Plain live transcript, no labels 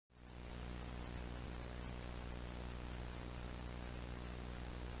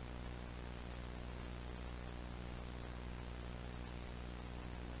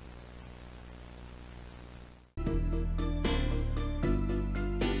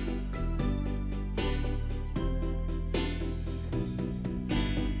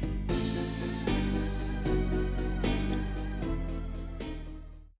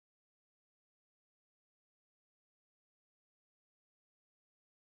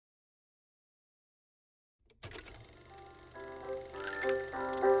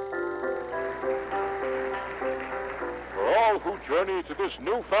journey to this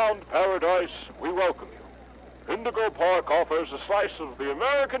newfound paradise, we welcome you. Indigo Park offers a slice of the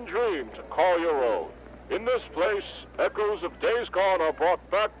American dream to call your own. In this place, echoes of days gone are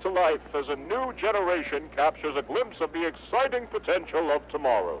brought back to life as a new generation captures a glimpse of the exciting potential of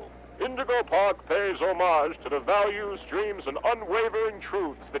tomorrow. Indigo Park pays homage to the values, dreams, and unwavering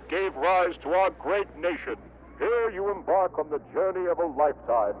truths that gave rise to our great nation. Here you embark on the journey of a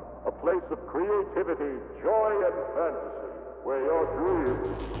lifetime, a place of creativity, joy, and fantasy, where your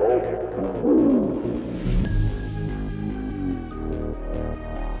dreams come true.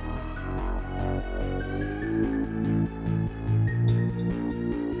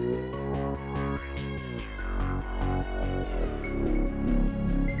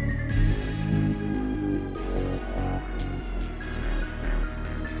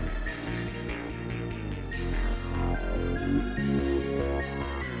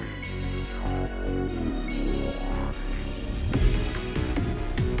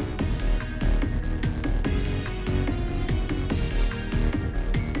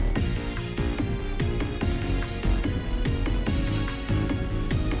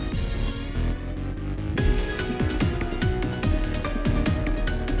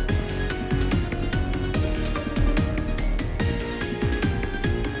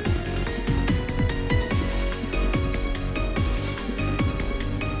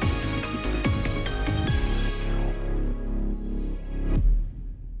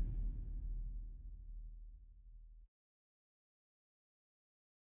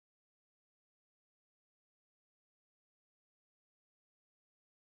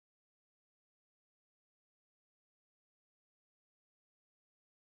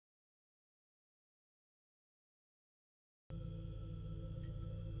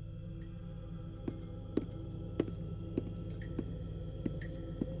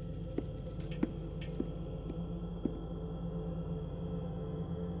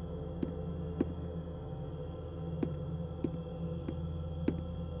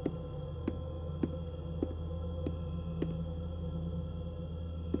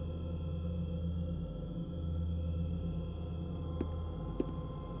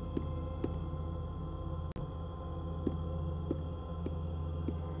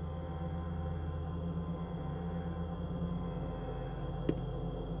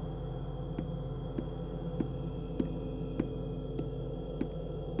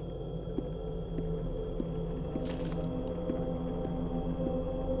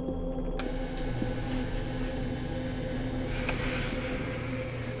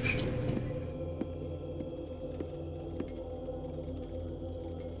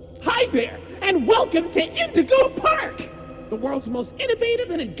 Hi there, and welcome to Indigo Park, the world's most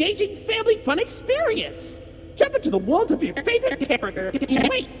innovative and engaging family fun experience. Jump into the world of your favorite character.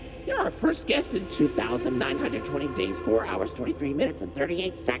 Wait, you're our first guest in 2,920 days, 4 hours, 23 minutes, and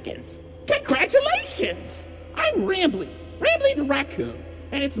 38 seconds. Congratulations! I'm Rambly the raccoon,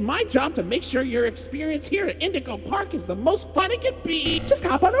 and it's my job to make sure your experience here at Indigo Park is the most fun it can be. Just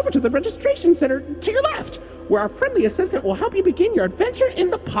hop on over to the registration center to your left, where our friendly assistant will help you begin your adventure in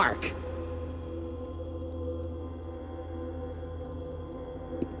the park.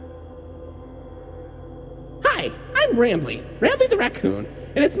 Hi, I'm Rambly the raccoon,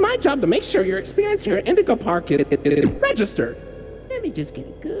 and it's my job to make sure your experience here at Indigo Park is registered. Let me just get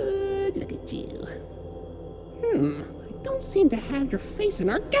a good look at you. I don't seem to have your face in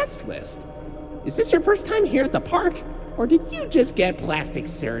our guest list. Is this your first time here at the park, or did you just get plastic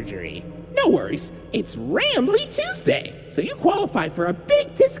surgery? No worries, it's Rambly Tuesday, so you qualify for a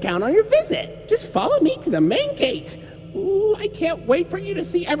big discount on your visit. Just follow me to the main gate. Ooh, I can't wait for you to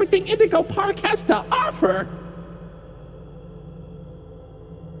see everything Indigo Park has to offer.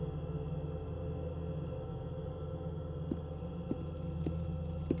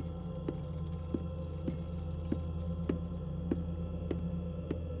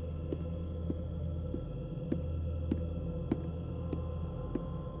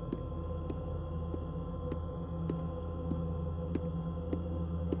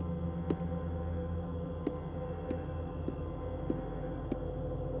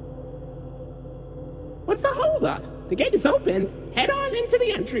 What's the holdup? The gate is open. Head on into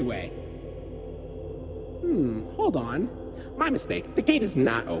the entryway. Hold on. My mistake. The gate is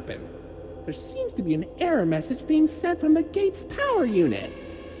not open. There seems to be an error message being sent from the gate's power unit.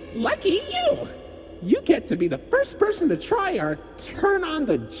 Lucky you! You get to be the first person to try our Turn on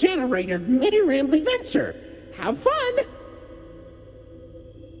the Generator mini Rambly venture. Have fun!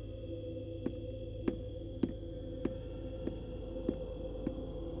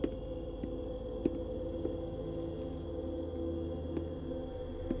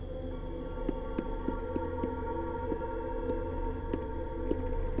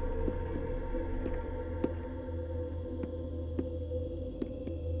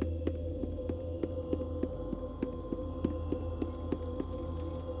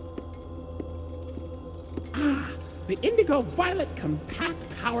 the Indigo Violet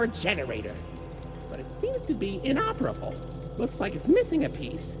Compact Power Generator. But it seems to be inoperable. Looks like it's missing a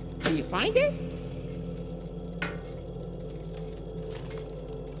piece. Can you find it?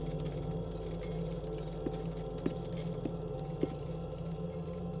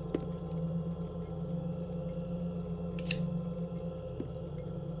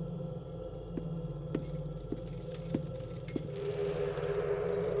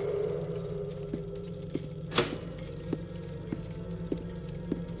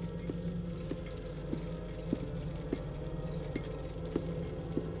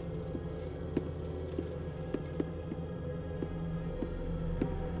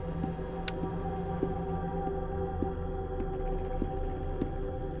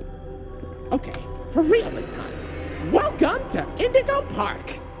 Okay, for real this time. Welcome to Indigo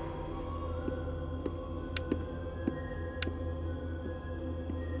Park!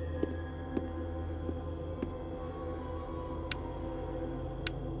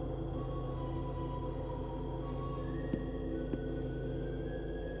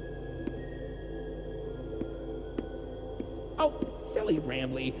 Oh, silly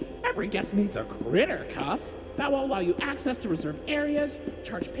Ramley. Every guest needs a critter cuff. That will allow you access to reserved areas,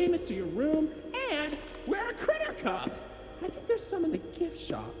 charge payments to your room, and wear a critter cuff. I think there's some in the gift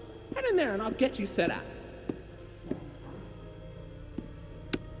shop. Head in there and I'll get you set up.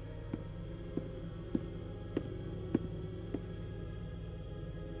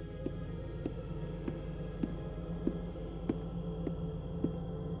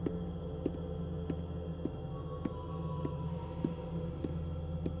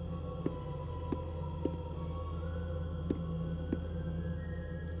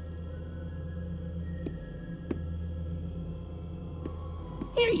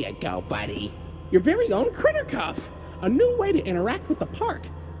 Here you go, buddy. Your very own critter cuff. A new way to interact with the park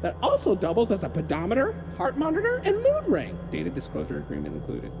that also doubles as a pedometer, heart monitor, and mood ring. Data disclosure agreement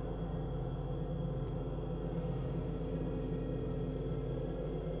included.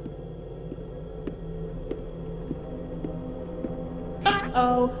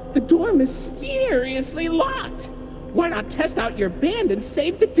 Uh-oh, the door mysteriously locked. Why not test out your band and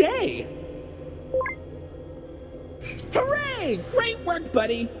save the day? Hooray! Great work,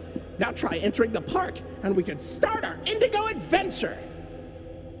 buddy! Now try entering the park, and we can start our Indigo adventure!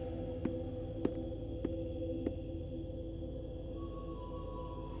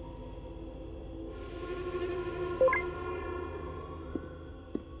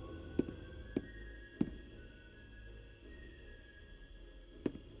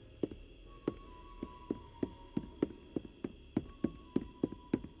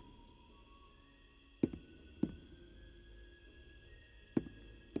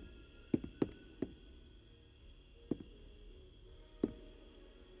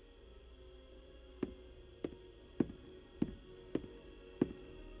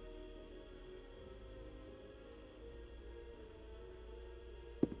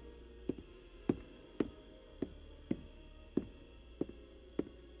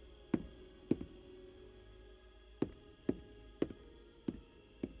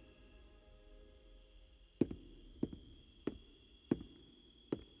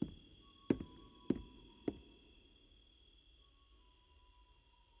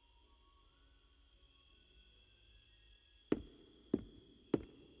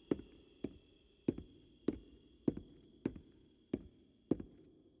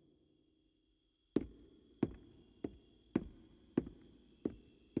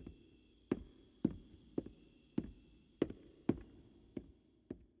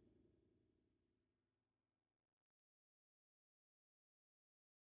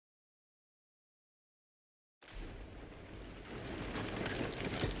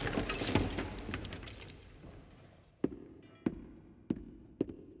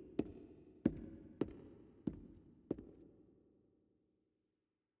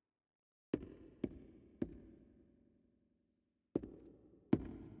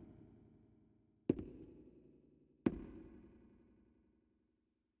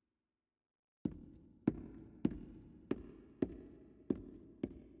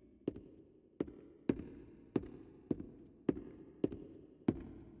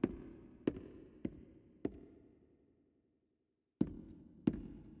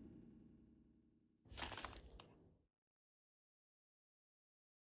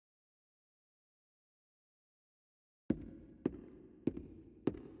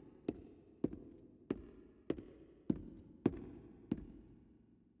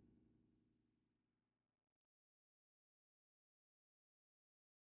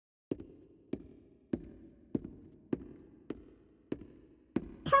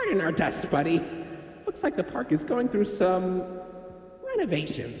 Pardon our dust, buddy. Looks like the park is going through some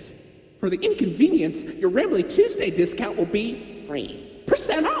renovations. For the inconvenience, your Rambly Tuesday discount will be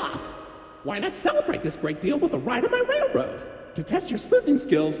 3% off. Why not celebrate this great deal with a ride on my railroad? To test your sleuthing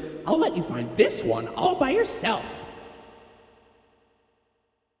skills, I'll let you find this one all by yourself.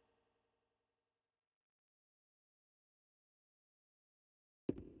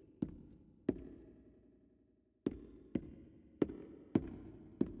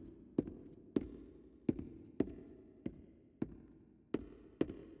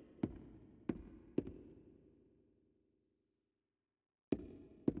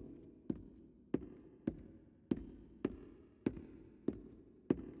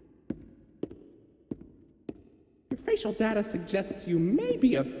 Your facial data suggests you may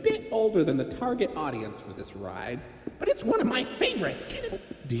be a bit older than the target audience for this ride, but it's one of my favorites.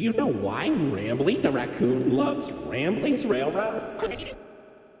 Do you know why Rambly the raccoon loves Rambly's Railroad?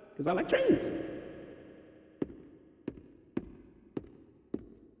 Because I like trains.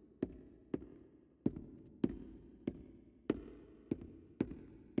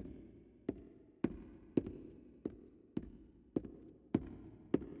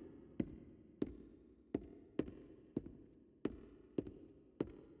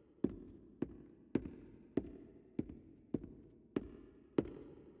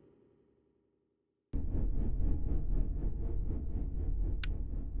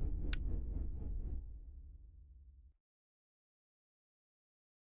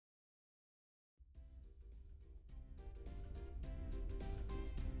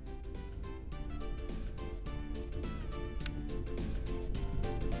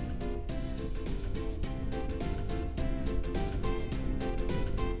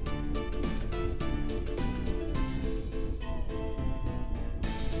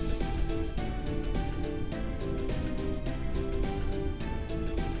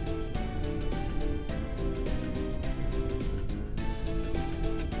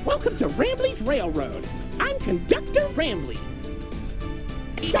 Welcome to Rambly's Railroad. I'm Conductor Rambly.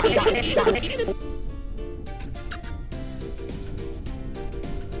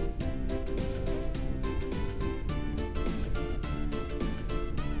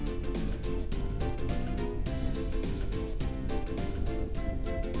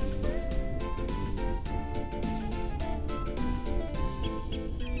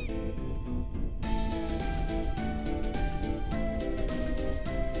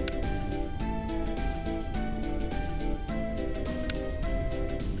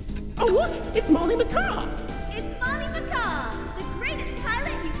 Oh, look! It's Molly McCaw! It's Molly McCaw, the greatest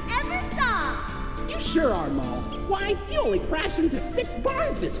pilot you ever saw! You sure are, Moll. Why, you only crashed into 6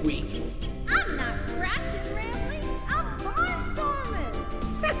 bars this week. I'm not crashing, Rambly. I'm barnstorming!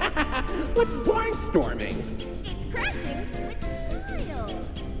 What's barnstorming? It's crashing with style.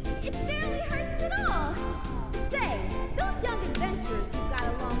 It barely hurts at all. Say, those young adventurers who got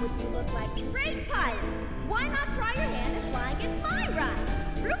along with you look like great pilots. Why not try your hand at flying in my ride?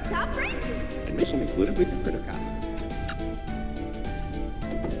 Rooftop racing! Admission included with your critter cop.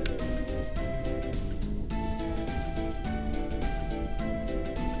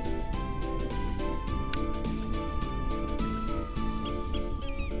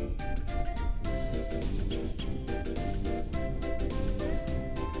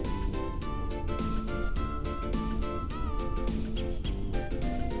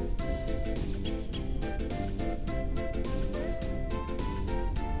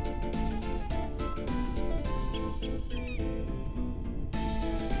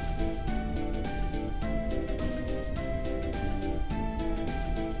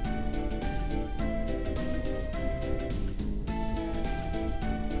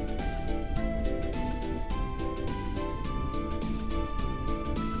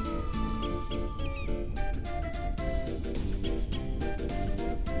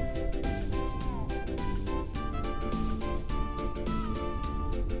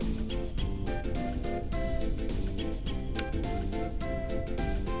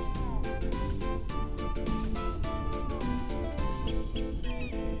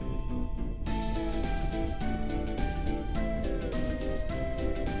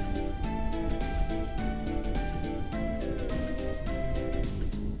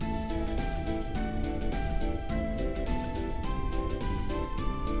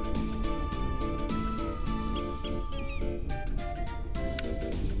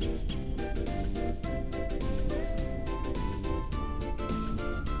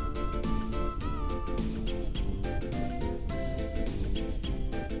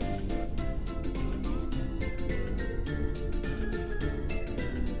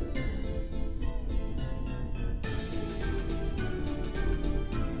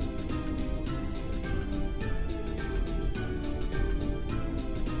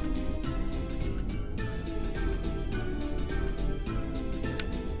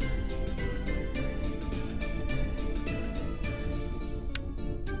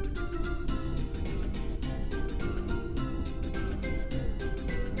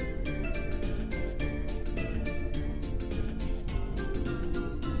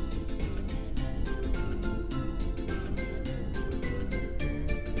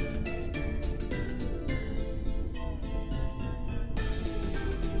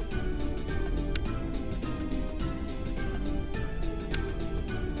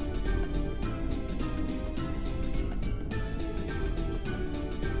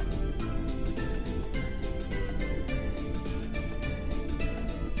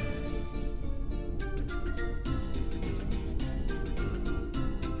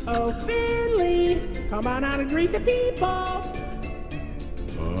 Oh, Finley, come on out and greet the people.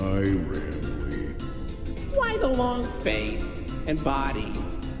 Hi, Rambly. Why the long face and body?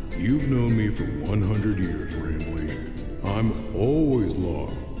 You've known me for 100 years, Rambly. I'm always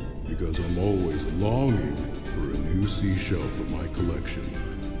long because I'm always longing for a new seashell for my collection.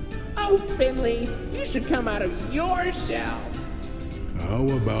 Oh, Finley, you should come out of your shell. How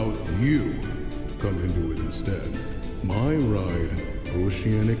about you come into it instead? My ride,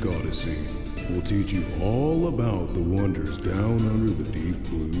 Oceanic Odyssey, will teach you all about the wonders down under the deep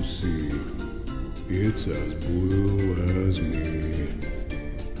blue sea. It's as blue as me.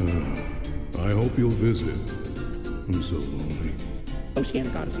 I hope you'll visit. I'm so lonely.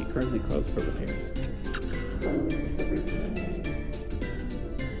 Oceanic Odyssey currently closed for repairs.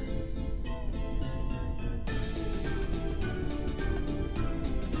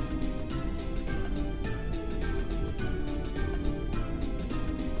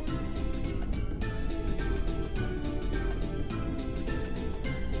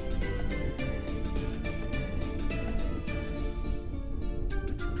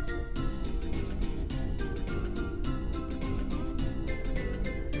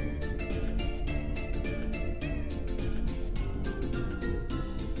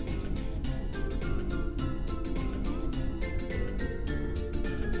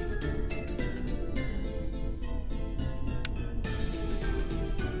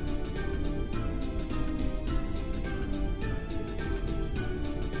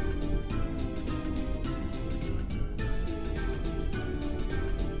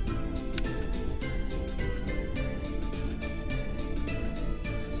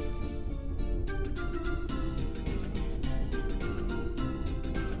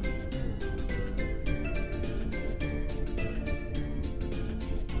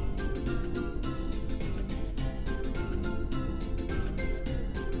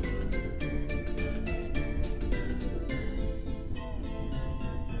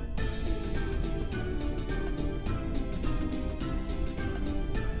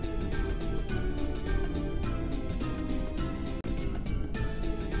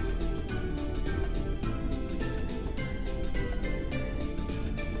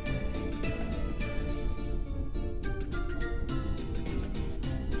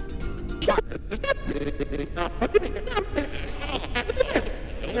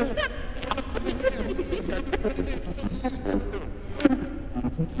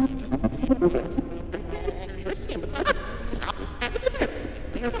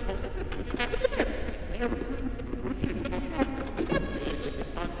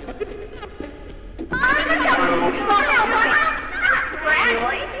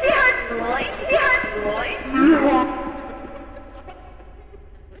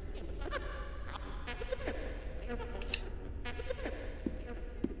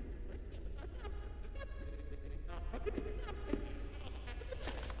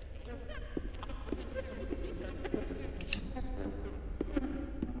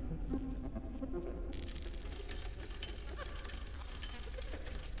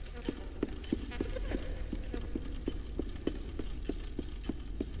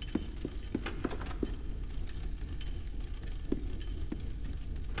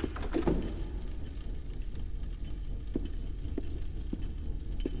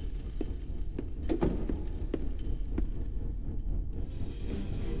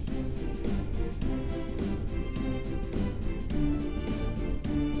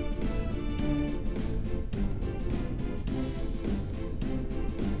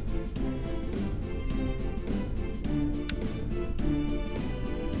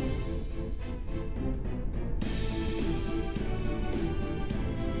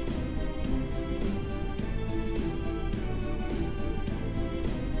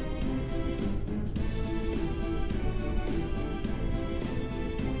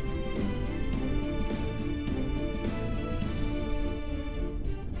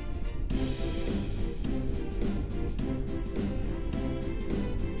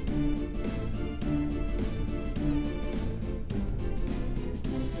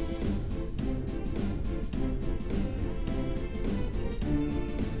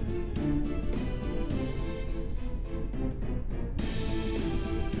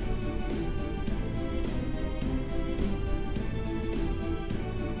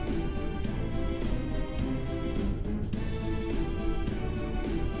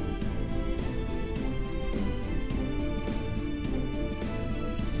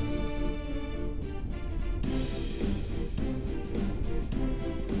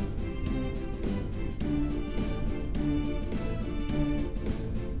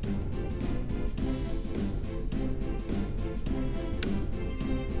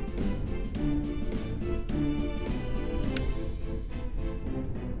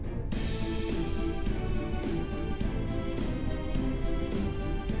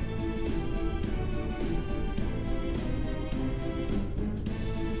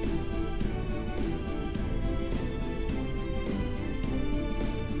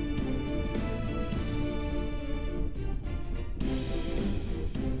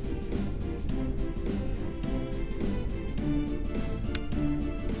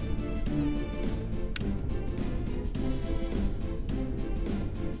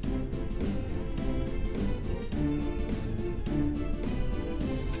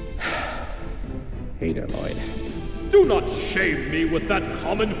 Hey there, Lloyd. Do not shame me with that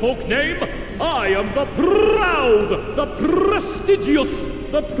common folk name. I am the proud, the prestigious,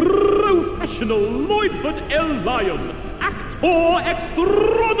 the professional Lloydford L. Lion, actor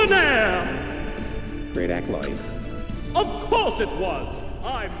extraordinaire. Great act, Lloyd. Of course it was.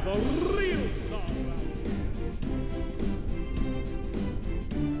 I'm the real star.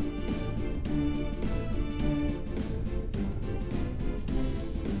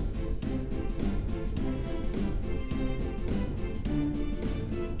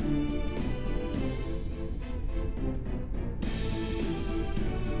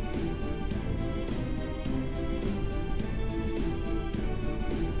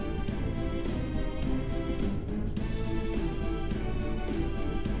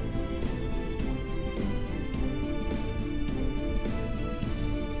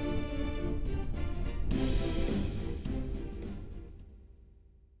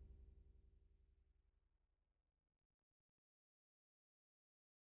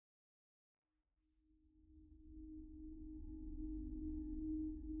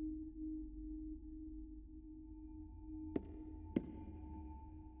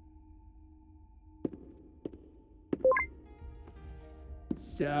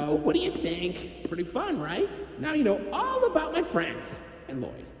 So, what do you think? Pretty fun, right? Now you know all about my friends and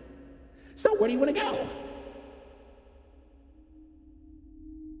Lloyd. So, where do you want to go?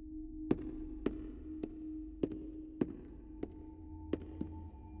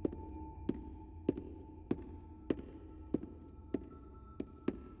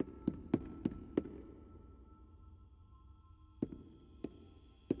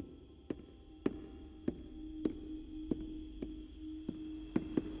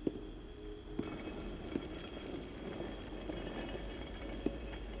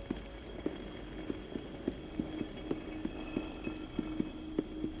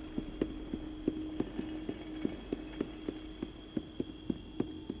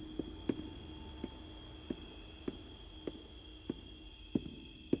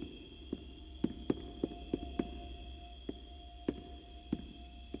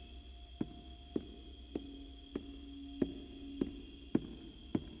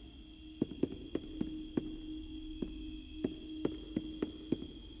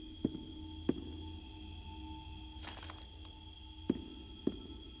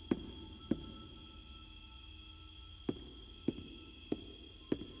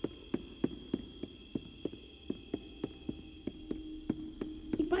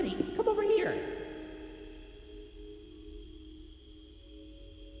 Buddy, come over here.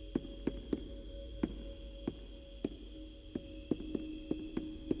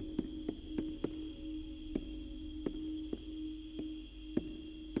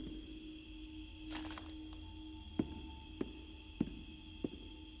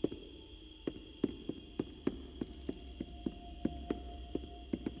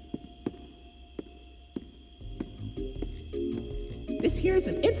 This here is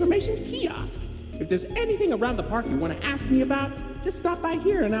an information kiosk. If there's anything around the park you want to ask me about, just stop by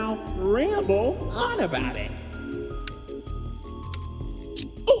here and I'll ramble on about it.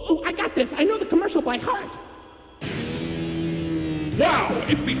 Oh, I got this. I know the commercial by heart. Wow,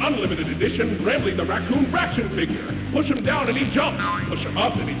 it's the unlimited edition Grambly the Raccoon Raction figure. Push him down and he jumps. Push him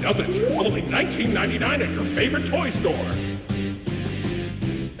up and he doesn't. Only $19.99 at your favorite toy store.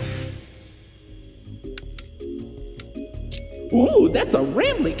 Ooh, that's a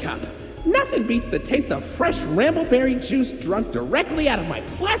Rambly cup. Nothing beats the taste of fresh Rambleberry juice drunk directly out of my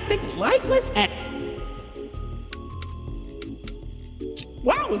plastic, lifeless head.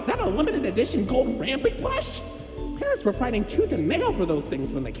 Wow, is that a limited edition gold Rambly plush? Parents were fighting tooth and nail for those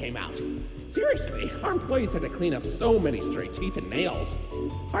things when they came out. Seriously, our employees had to clean up so many stray teeth and nails.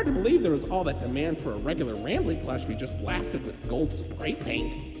 Hard to believe there was all that demand for a regular Rambly plush we just blasted with gold spray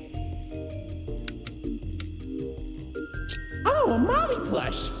paint. Oh, a Molly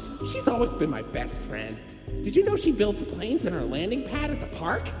plush! She's always been my best friend. Did you know she builds planes in her landing pad at the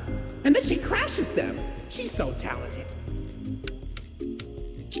park? And then she crashes them. She's so talented.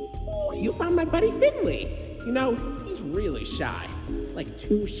 Oh, you found my buddy Finley. You know, he's really shy. Like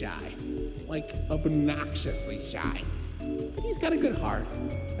too shy. Like obnoxiously shy. But he's got a good heart.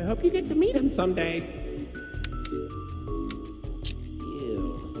 I hope you get to meet him someday.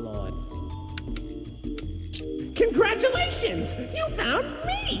 Ew, Lord. Congratulations! You found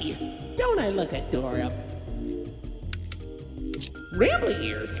me! Don't I look adorable? Rambly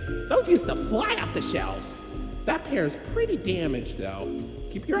ears! Those used to fly off the shelves. That pair's pretty damaged, though.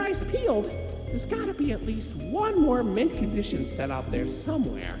 Keep your eyes peeled. There's gotta be at least one more mint condition set out there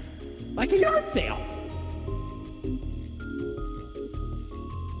somewhere. Like a yard sale.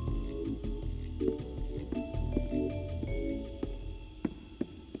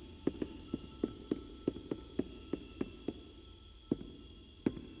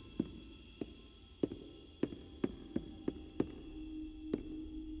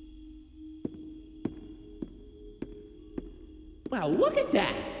 Wow, look at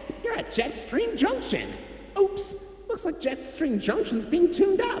that! You're at Jetstream Junction! Oops, looks like Jetstream Junction's being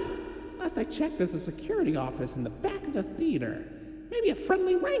tuned up. Last I checked, there's a security office in the back of the theater. Maybe a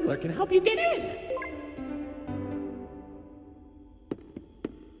friendly wrangler can help you get in!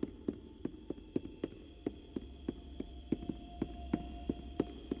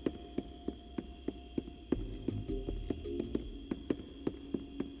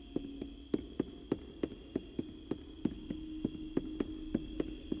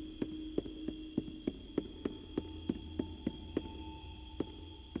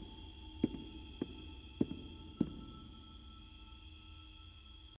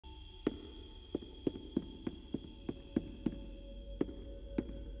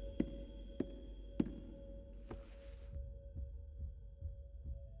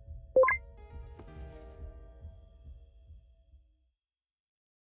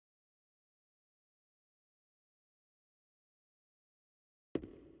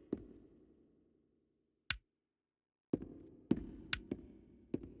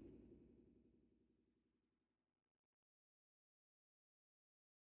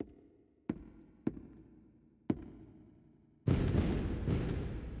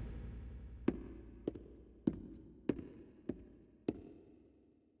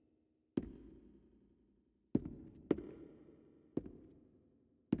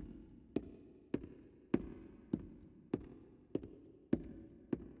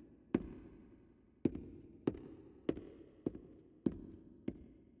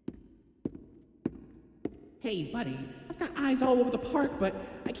 Hey, buddy, I've got eyes all over the park, but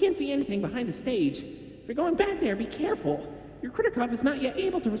I can't see anything behind the stage. If you're going back there, be careful. Your critter cuff is not yet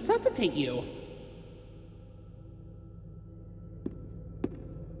able to resuscitate you.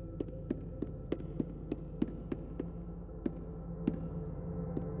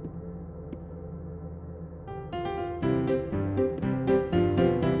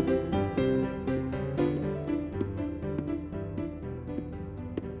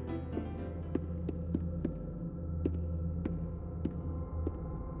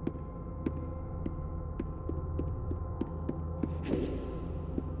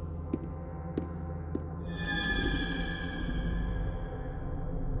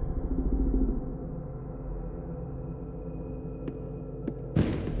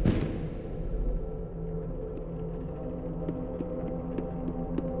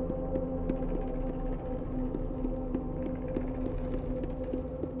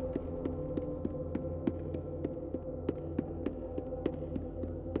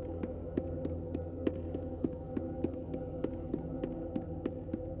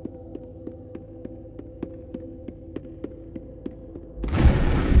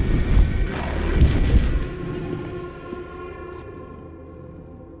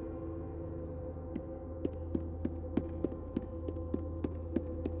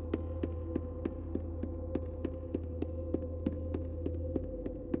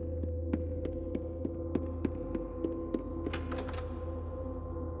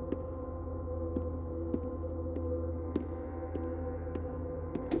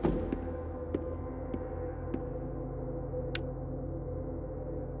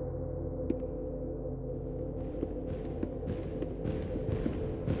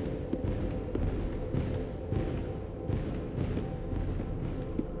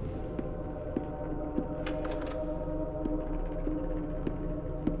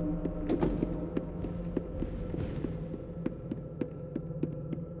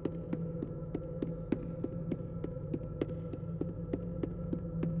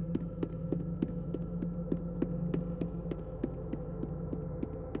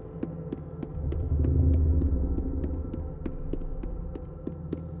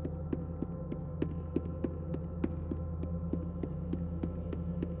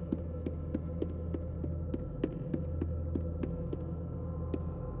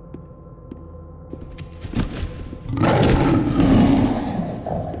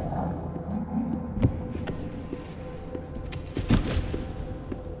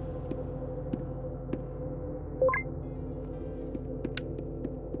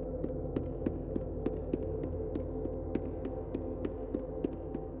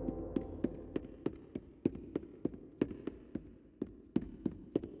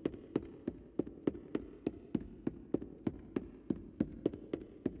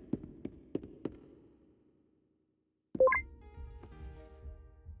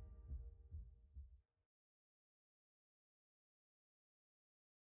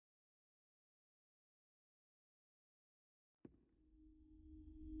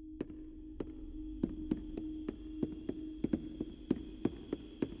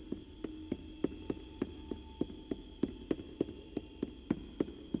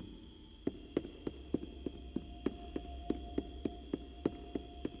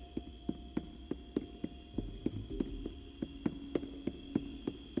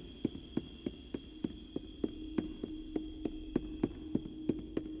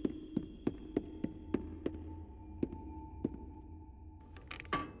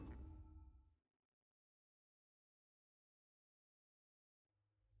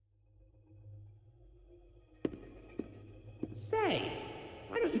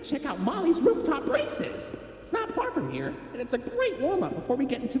 don't you check out Molly's Rooftop Races? It's not far from here, and it's a great warm-up before we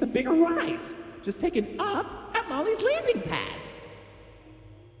get into the bigger rides. Just take an up at Molly's landing pad.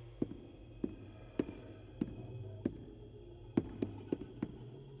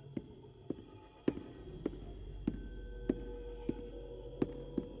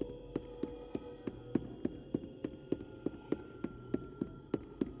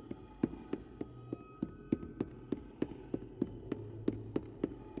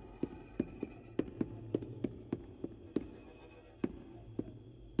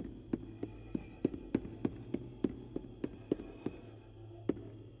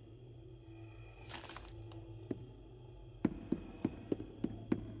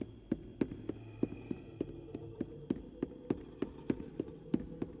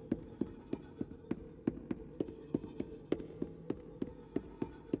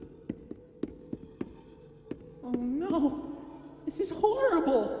 Oh no, this is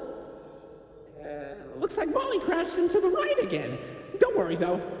horrible. Looks like Molly crashed into the ride again. Don't worry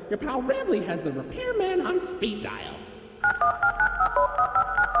though, your pal Rambley has the repairman on speed dial.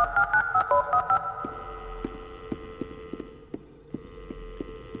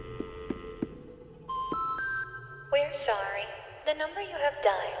 We're sorry. The number you have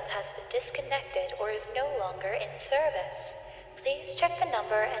dialed has been disconnected or is no longer in service. Please check the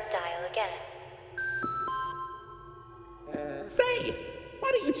number and dial again. Say,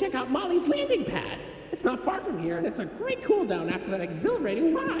 why don't you check out Molly's landing pad? It's not far from here, and it's a great cool down after that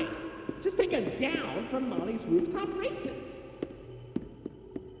exhilarating ride. Just take a down from Molly's Rooftop Races.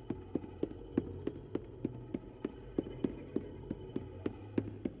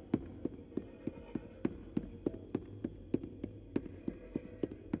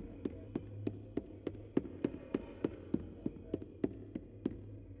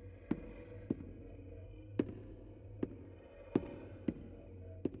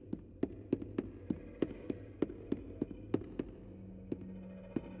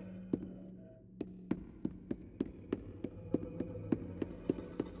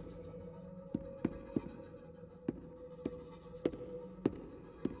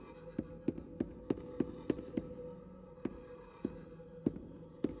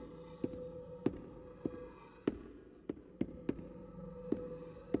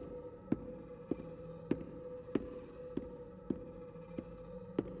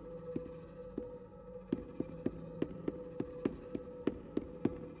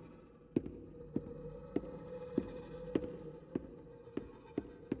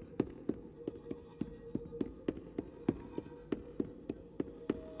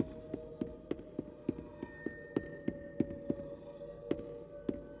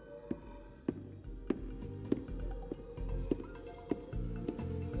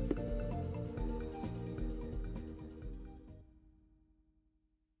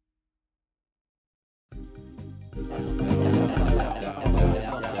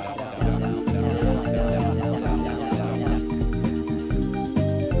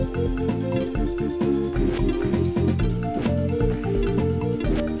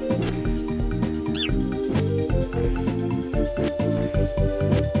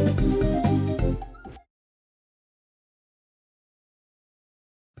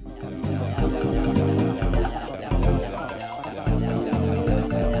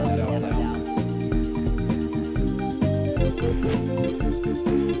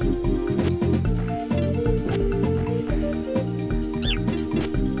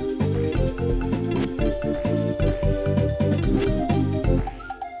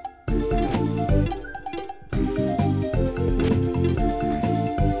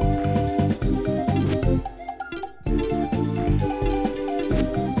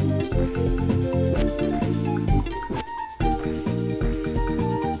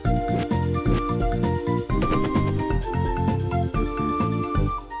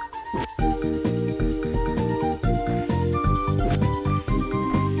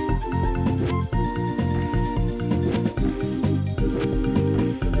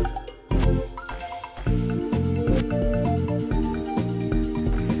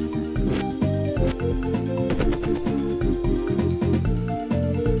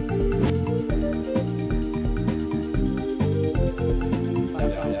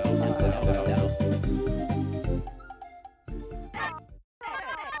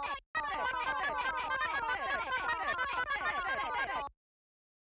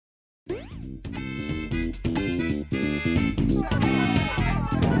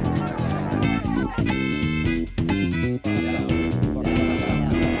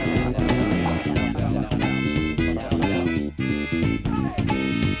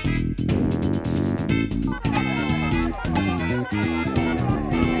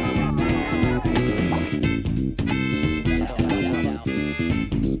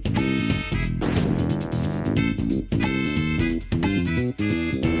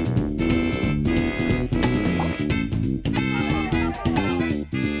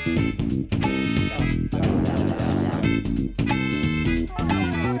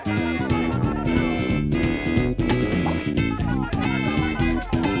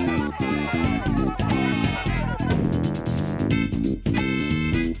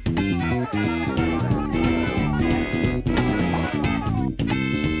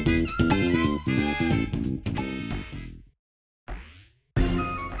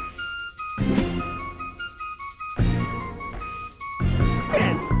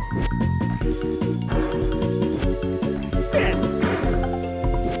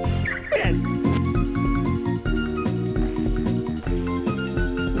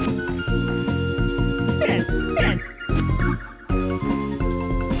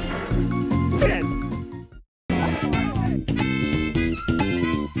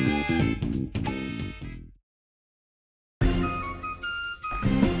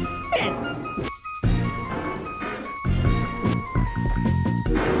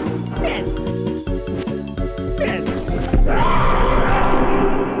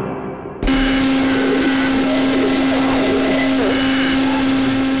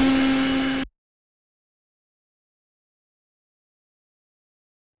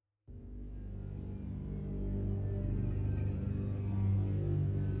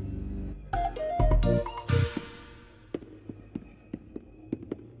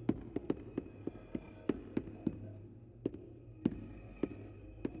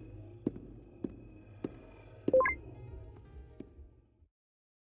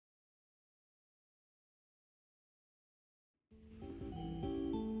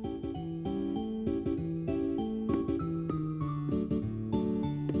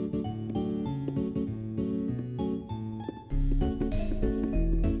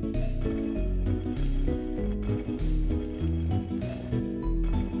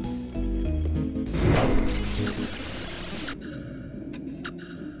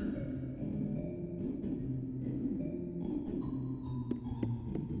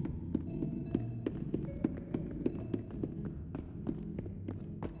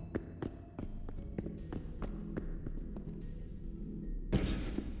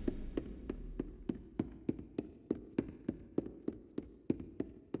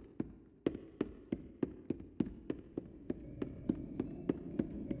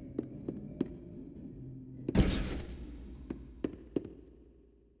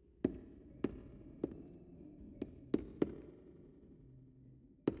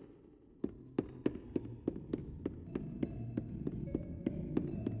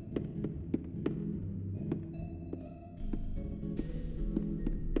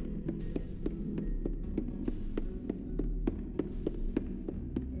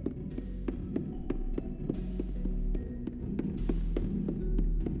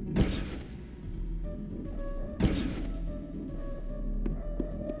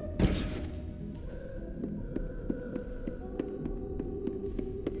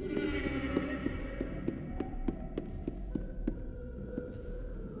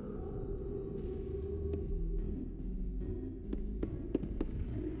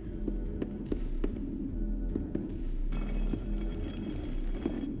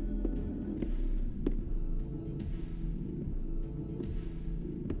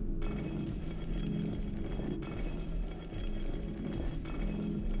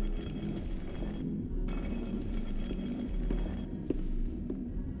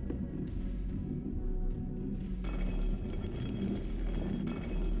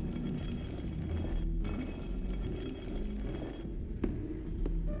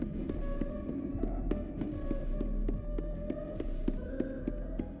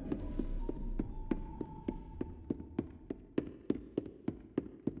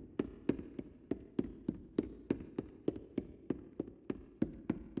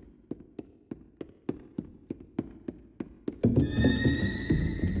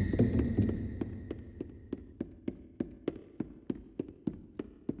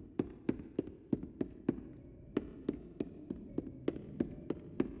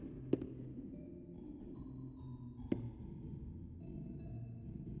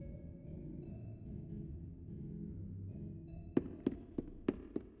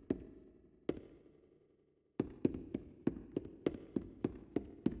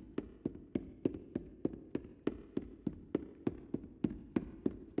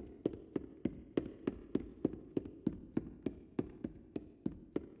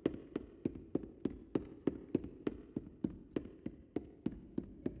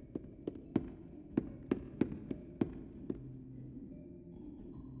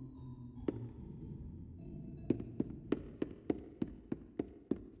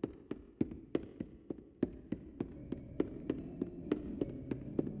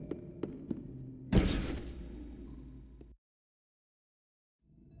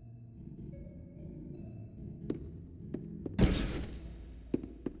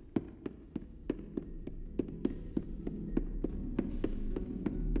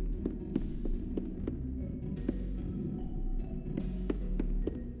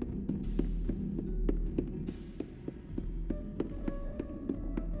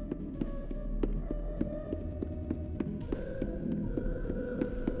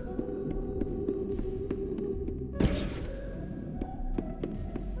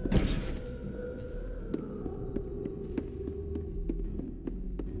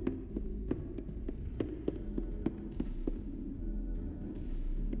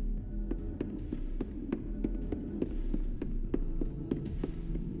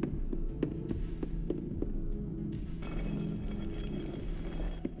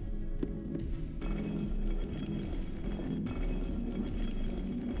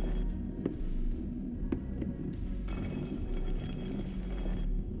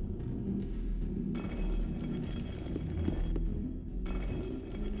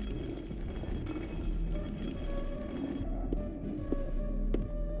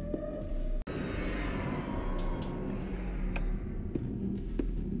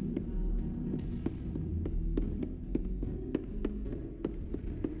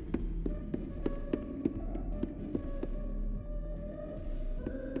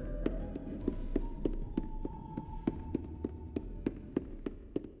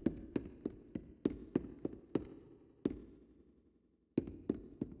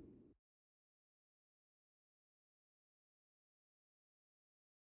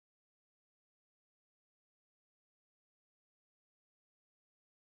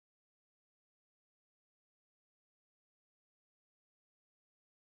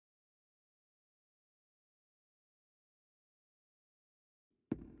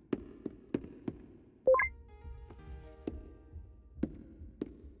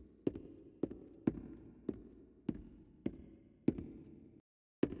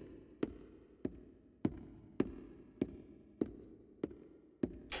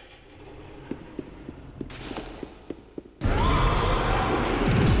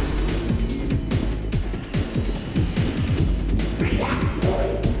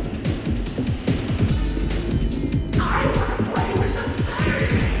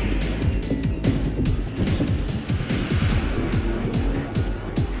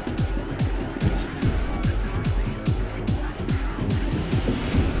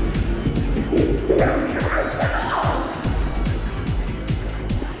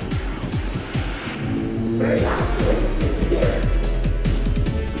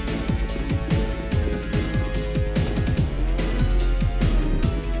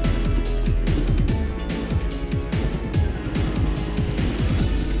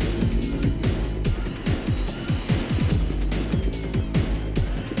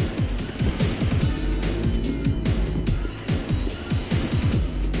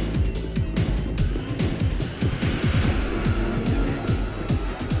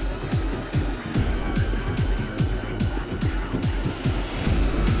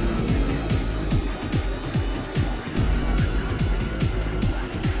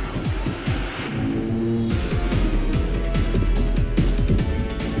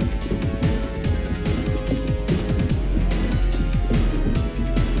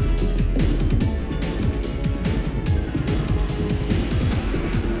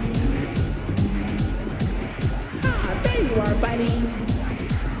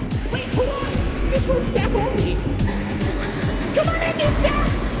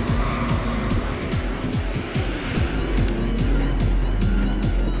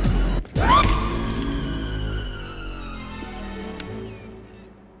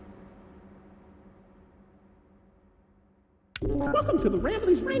 Welcome to the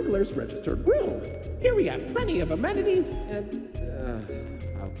Rambley's Wranglers registered room. Here we have plenty of amenities and...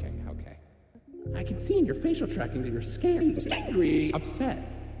 Okay. I can see in your facial tracking that you're scared, angry, upset.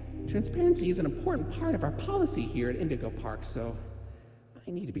 Transparency is an important part of our policy here at Indigo Park, so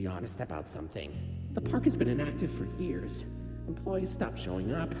I need to be honest about something. The park has been inactive for years. Employees stopped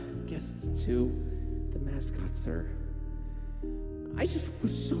showing up, guests too. The mascots are... I just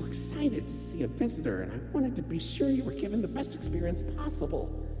was so excited to see a visitor, and I wanted to be sure you were given the best experience possible.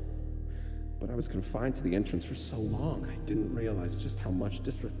 But I was confined to the entrance for so long, I didn't realize just how much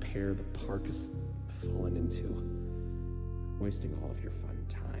disrepair the park has fallen into. Wasting all of your fun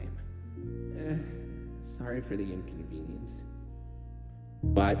time. Sorry for the inconvenience.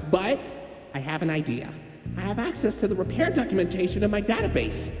 But, I have an idea. I have access to the repair documentation in my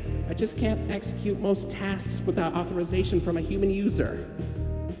database. I just can't execute most tasks without authorization from a human user.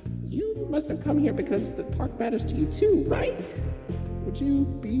 You must have come here because the park matters to you too, right? Would you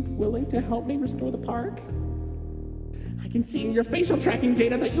be willing to help me restore the park? I can see in your facial tracking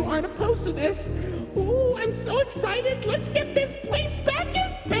data that you aren't opposed to this. Ooh, I'm so excited. Let's get this place back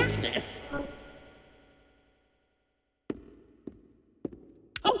in business.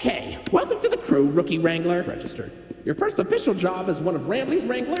 Okay, welcome to the crew, Rookie Wrangler. Registered. Your first official job as one of Rambley's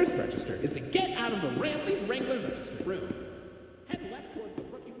Wranglers, registered, is to get out of the Rambley's Wranglers registered room. Head left towards the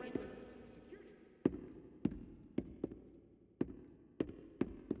Rookie Wrangler security.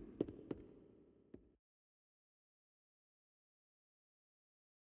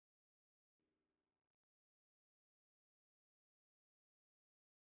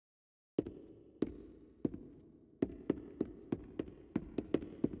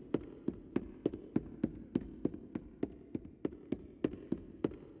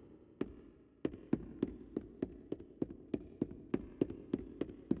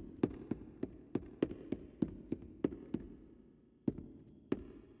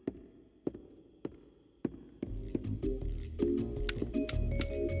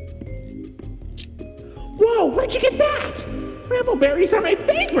 Whoa, where'd you get that? Brambleberries are my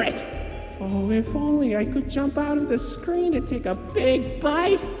favorite! Oh, if only I could jump out of the screen and take a big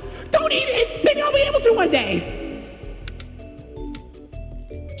bite. Don't eat it! Maybe I'll be able to one day!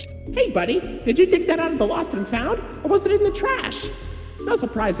 Hey, buddy, did you dig that out of the lost and found? Or was it in the trash? No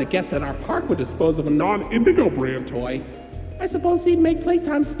surprise to guess that our park would dispose of a non-Indigo brand toy. I suppose he'd make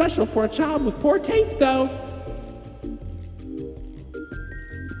Playtime special for a child with poor taste, though.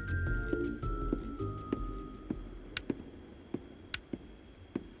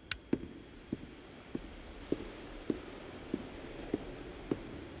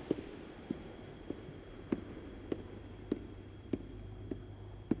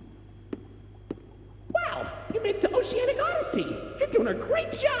 You made it to Oceanic Odyssey! You're doing a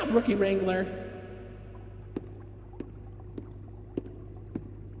great job, Rookie Wrangler!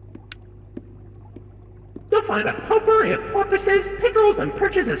 You'll find a potpourri of porpoises, pickerels, and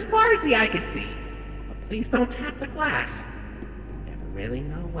perches as far as the eye can see. But please don't tap the glass. You never really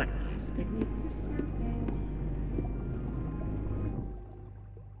know what lies beneath the surface.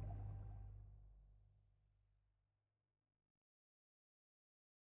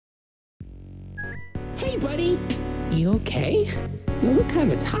 Hey, buddy! You okay? You look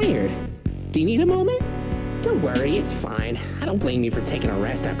kind of tired. Do you need a moment? Don't worry, it's fine. I don't blame you for taking a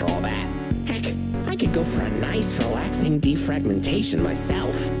rest after all that. Heck, I could go for a nice, relaxing defragmentation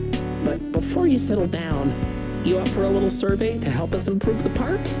myself. But before you settle down, you up for a little survey to help us improve the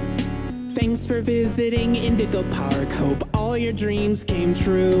park? Thanks for visiting Indigo Park. Hope all your dreams came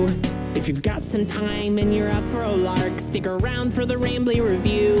true. If you've got some time and you're up for a lark, stick around for the Rambly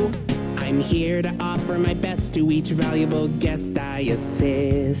review. I'm here to offer my best to each valuable guest I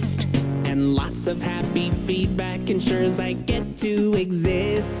assist. And lots of happy feedback ensures I get to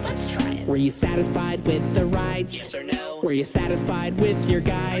exist. Let's try it. Were you satisfied with the rides? Yes or no? Were you satisfied with your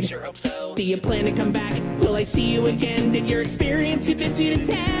guide? I sure hope so. Do you plan to come back? Will I see you again? Did your experience convince you to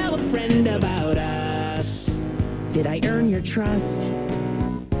tell a friend about us? Did I earn your trust?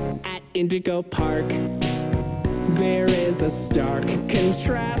 At Indigo Park, there is a stark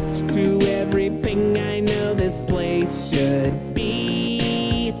contrast to everything I know this place should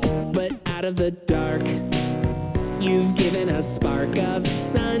be. But out of the dark, you've given a spark of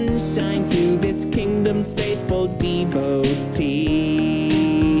sunshine to this kingdom's faithful devotee.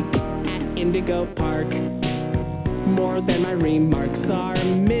 At Indigo Park, more than my remarks are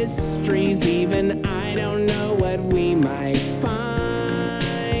mysteries. Even I don't know what we might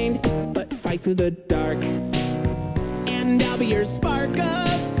find. But fight through the dark, and I'll be your spark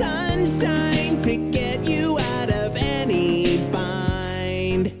of sunshine to get you out of any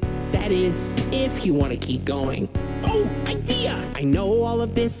bind. That is, if you want to keep going. Oh, idea! I know all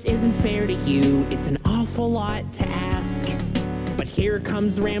of this isn't fair to you. It's an awful lot to ask. But here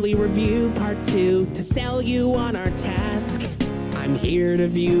comes Rambly Review Part 2 to sell you on our task. I'm here to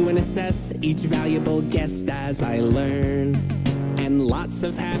view and assess each valuable guest as I learn. And lots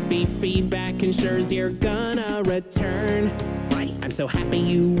of happy feedback ensures you're gonna return. I'm so happy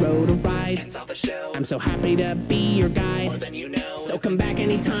you rode a ride and saw the show. I'm so happy to be your guide. More than you know. So come back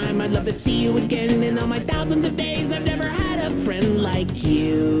anytime. I'd love to see you again. In all my thousands of days, I've never had a friend like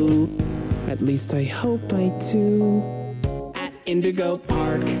you. At least I hope I do. At Indigo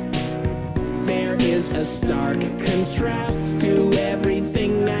Park, there is a stark contrast to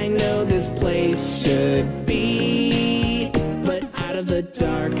everything I know this place should be. But out of the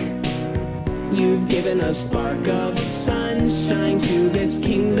dark, you've given a spark of sunshine to this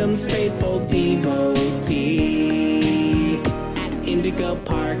kingdom's faithful devotee. At Indigo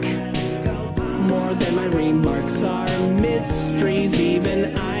Park, more than my remarks are mysteries.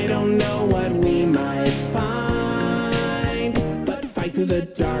 Even I don't know what we might find. But fight through the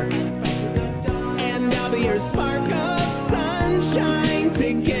dark, and I'll be your spark of sunshine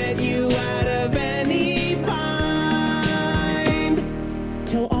to get you out of any bind.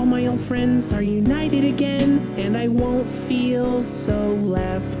 Till all my old friends are united again, and I won't feel so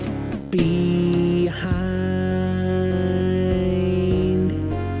left behind.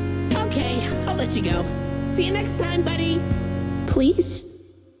 Okay, I'll let you go. See you next time, buddy. Please?